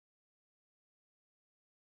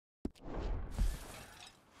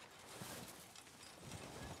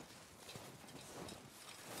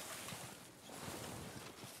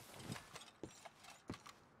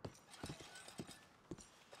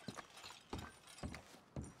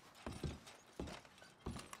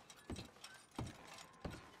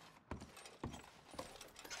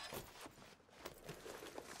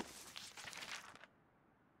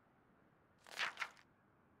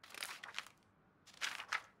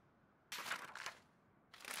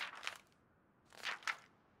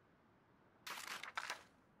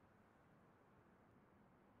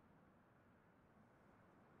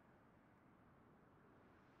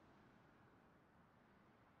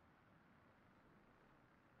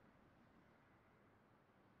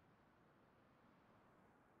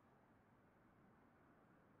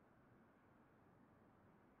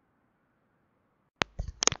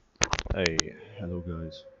Hey, hello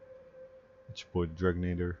guys. It's your boy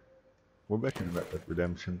Dragnator. We're back in Red Dead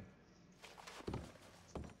Redemption.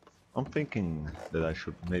 I'm thinking that I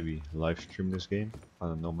should maybe live stream this game. I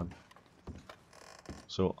don't know, man.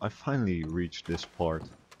 So I finally reached this part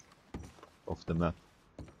of the map,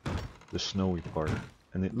 the snowy part,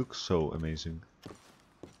 and it looks so amazing.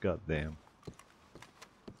 God damn.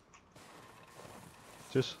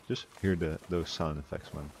 Just hear those sound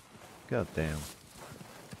effects, man. God damn.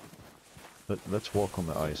 Let's walk on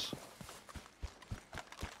the ice.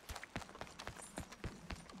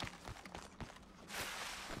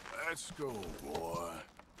 Let's go, boy.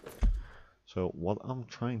 So what I'm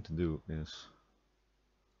trying to do is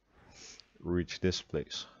reach this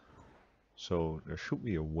place. So there should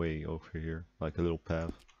be a way over here, like a little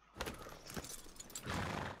path.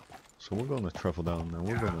 So we're gonna travel down and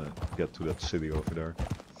we're gonna get to that city over there.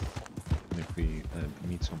 And if we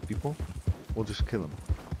meet some people, we'll just kill them.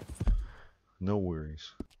 No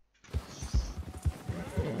worries.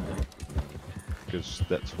 Because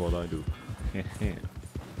that's what I do.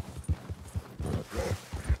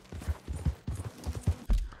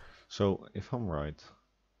 So if I'm right,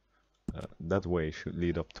 that way should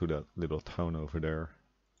lead up to that little town over there.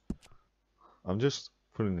 I'm just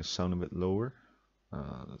putting the sound a bit lower.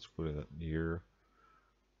 Let's put it here.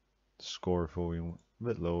 Score volume a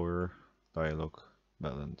bit lower. Dialogue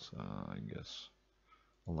balance, I guess.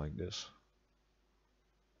 Like this.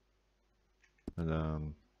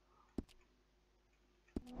 And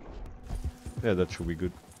yeah, that should be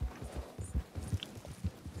good.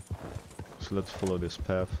 So let's follow this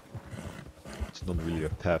path. It's not really a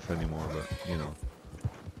path anymore, but you know,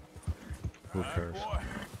 who cares?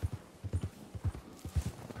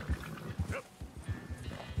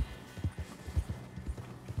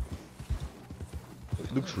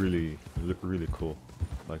 It looks really cool.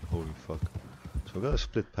 Like holy fuck. So we got a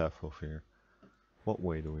split path over here. What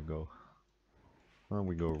way do we go? Well,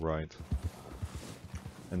 we go right.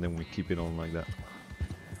 And then we keep it on like that.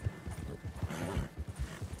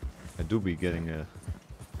 I do be getting a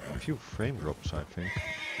few frame drops, I think.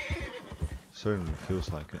 Certainly feels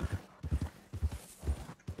like it.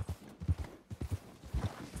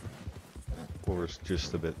 Or it's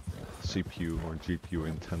just a bit CPU or GPU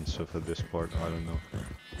intensive at this part, I don't know.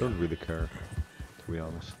 Don't really care, to be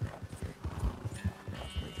honest.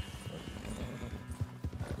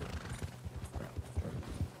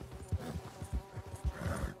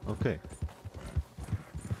 Okay.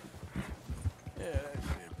 Yeah, that's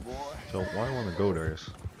it, boy. So why I want to go there is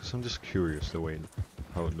because I'm just curious the way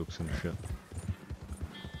how it looks and shit.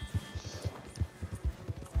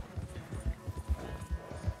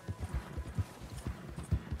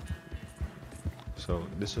 So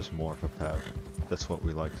this is more of a path. That's what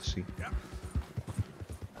we like to see.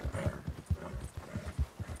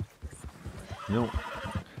 You know,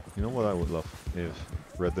 you know what I would love if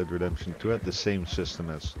Red Dead Redemption 2 had the same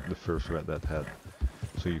system as the first Red Dead had.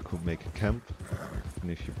 So you could make a camp,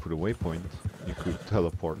 and if you put a waypoint, you could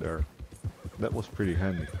teleport there. That was pretty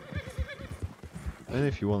handy. And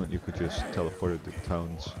if you wanted, you could just teleport it to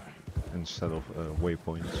towns instead of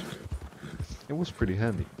waypoints. It was pretty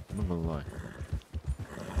handy, I'm not gonna lie.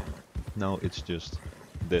 Now it's just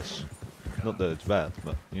this. Not that it's bad,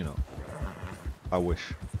 but you know, I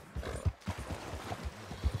wish.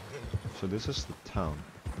 So this is the town.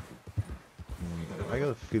 I got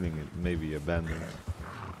a feeling it may be abandoned.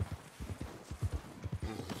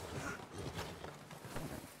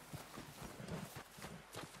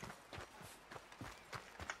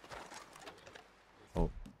 Oh,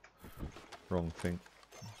 wrong thing.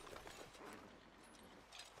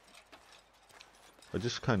 I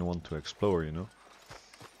just kind of want to explore, you know?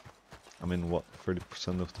 I'm in what,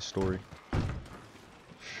 30% of the story?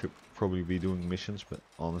 Should probably be doing missions, but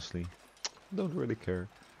honestly, don't really care.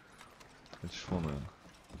 I just wanna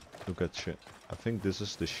look at shit. I think this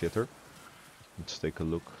is the shitter. Let's take a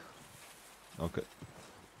look. Okay.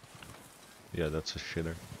 Yeah, that's a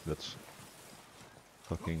shitter. That's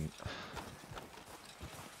fucking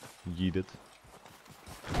yeeted.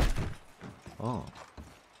 Oh.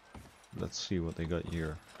 Let's see what they got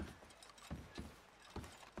here.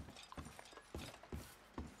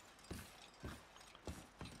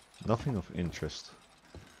 Nothing of interest.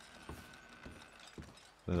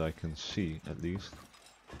 That I can see, at least.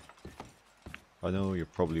 I know you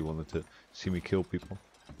probably wanted to see me kill people,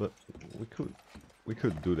 but we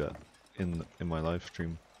could do that in my live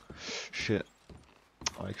stream. Shit,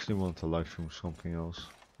 I actually want to live stream something else.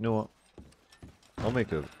 You know what? I'll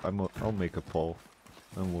make a poll,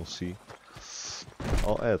 and we'll see.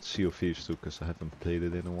 I'll add Sea of Thieves too, because I haven't played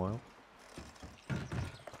it in a while.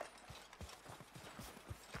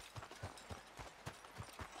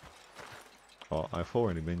 I've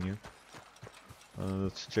already been here.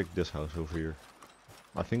 Let's check this house over here.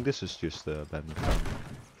 I think this is just the abandoned town.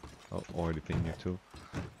 Oh, already been here too.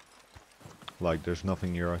 Like, there's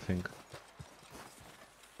nothing here, I think.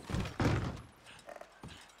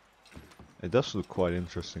 It does look quite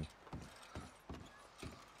interesting.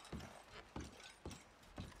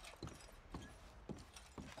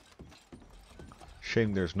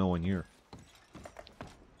 Shame there's no one here.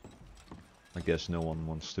 I guess no one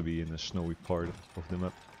wants to be in a snowy part of the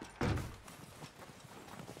map.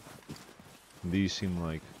 These seem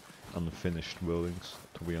like unfinished buildings,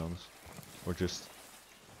 to be honest. Or just,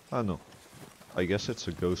 I don't know. I guess it's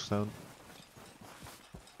a ghost town.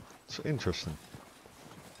 It's interesting.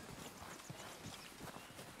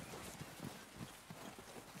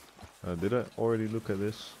 Did I already look at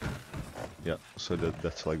this? Yeah, so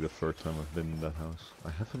that's like the third time I've been in that house. I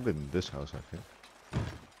haven't been in this house, I think.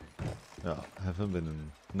 Yeah, I haven't been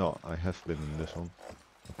in... No, I have been in this one.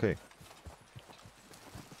 Okay.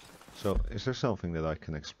 So, is there something that I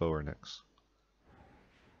can explore next?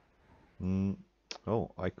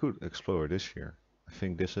 Oh, I could explore this here. I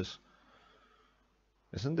think this is...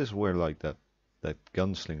 Isn't this where like that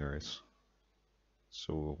gunslinger is?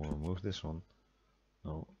 So we'll remove this one.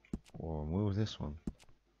 No, we'll remove this one.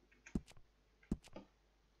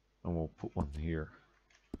 And we'll put one here.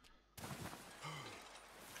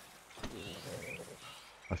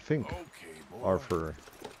 I think Arthur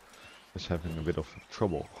is having a bit of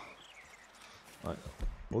trouble.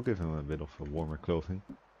 We'll give him a bit of a warmer clothing.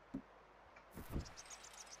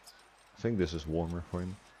 I think this is warmer for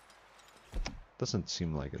him. Doesn't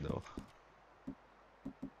seem like it though.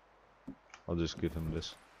 I'll just give him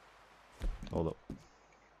this. Hold up.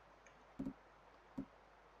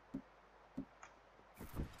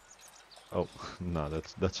 Oh, no,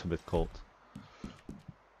 that's a bit cold.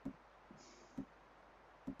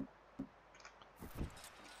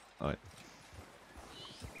 Alright.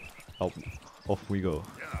 Oh, off we go.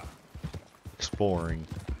 Exploring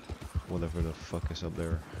whatever the fuck is up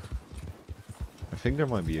there. I think there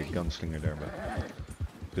might be a gunslinger there, but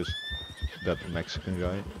because that Mexican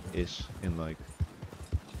guy is in like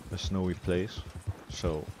a snowy place,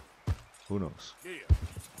 so who knows.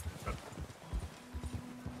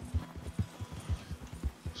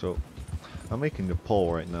 So I'm making the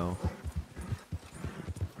pole right now.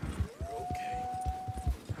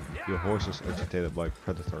 Your horse is agitated by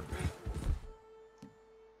predator.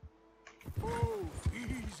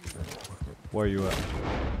 Where are you at?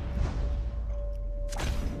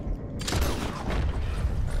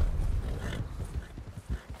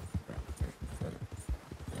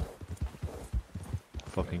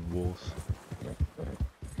 Fucking wolves.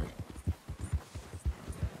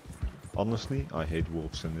 Honestly, I hate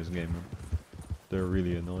wolves in this game, man. They're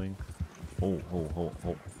really annoying.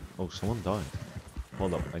 Oh, someone died.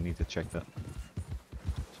 Hold up, I need to check that.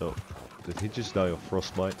 So, did he just die of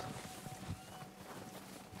frostbite?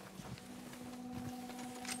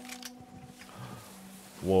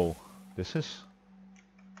 Whoa, this is...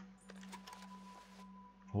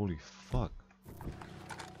 Holy fuck.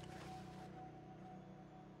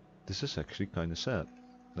 This is actually kinda sad.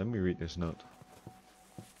 Let me read this note.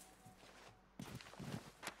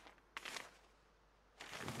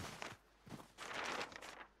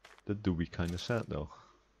 That do be kinda sad though.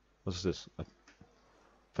 What's this? A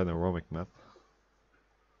panoramic map?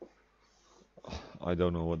 I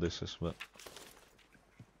don't know what this is, but...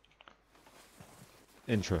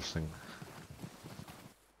 Interesting.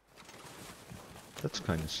 That's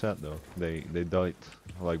kinda sad though. They died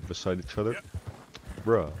like beside each other.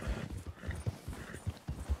 Bruh.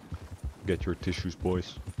 Get your tissues,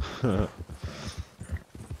 boys.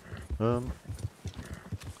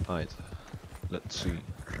 Alright. Let's see.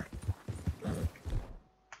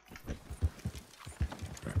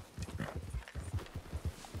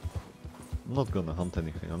 I'm not gonna hunt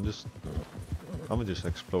anything, I'm gonna just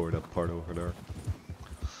explore that part over there.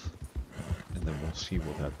 And then we'll see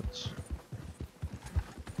what happens.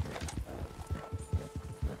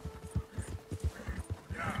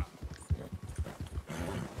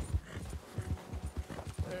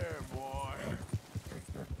 There, boy.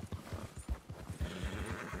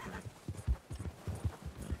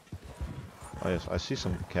 Oh yes, I see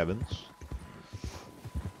some cabins.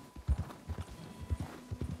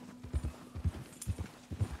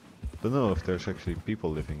 Don't know if there's actually people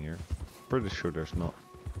living here. Pretty sure there's not.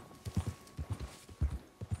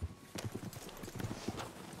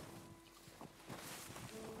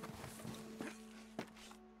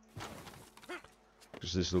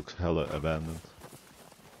 Because this looks hella abandoned.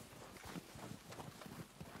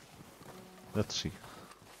 Let's see.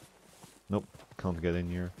 Nope, can't get in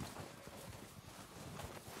here.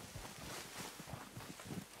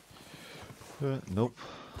 Nope.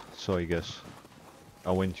 So I guess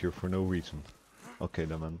I went here for no reason. Okay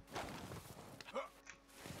then, man.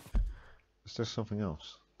 Is there something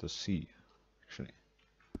else? The sea, actually.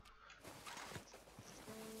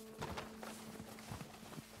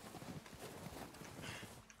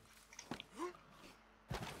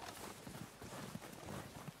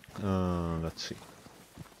 Let's see.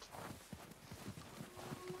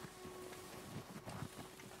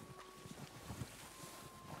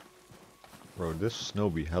 Bro, this snow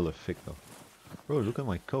be hella thick though. Bro, look at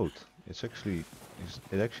my coat. It actually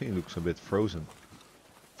looks a bit frozen.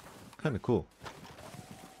 Kinda cool.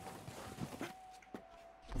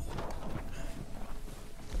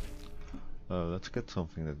 Let's get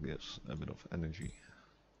something that gives a bit of energy.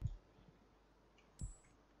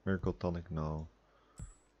 Miracle tonic, no.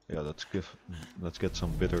 Yeah, let's get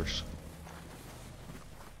some bitters.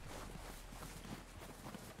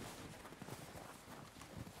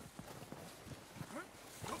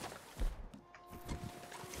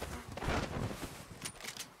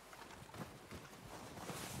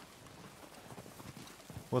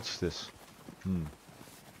 What's this?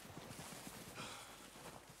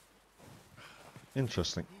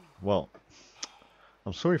 Interesting. Well,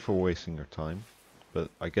 I'm sorry for wasting your time, but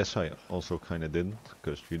I guess I also kinda didn't,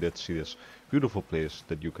 because you did see this beautiful place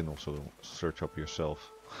that you can also search up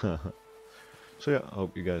yourself. So yeah, I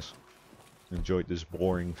hope you guys enjoyed this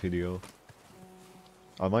boring video.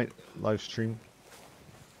 I might live stream.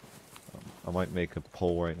 I might make a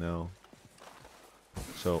poll right now.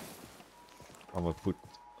 So I'm gonna put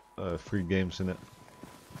 3 games in it.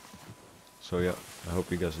 So yeah, I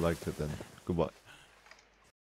hope you guys liked it, and goodbye.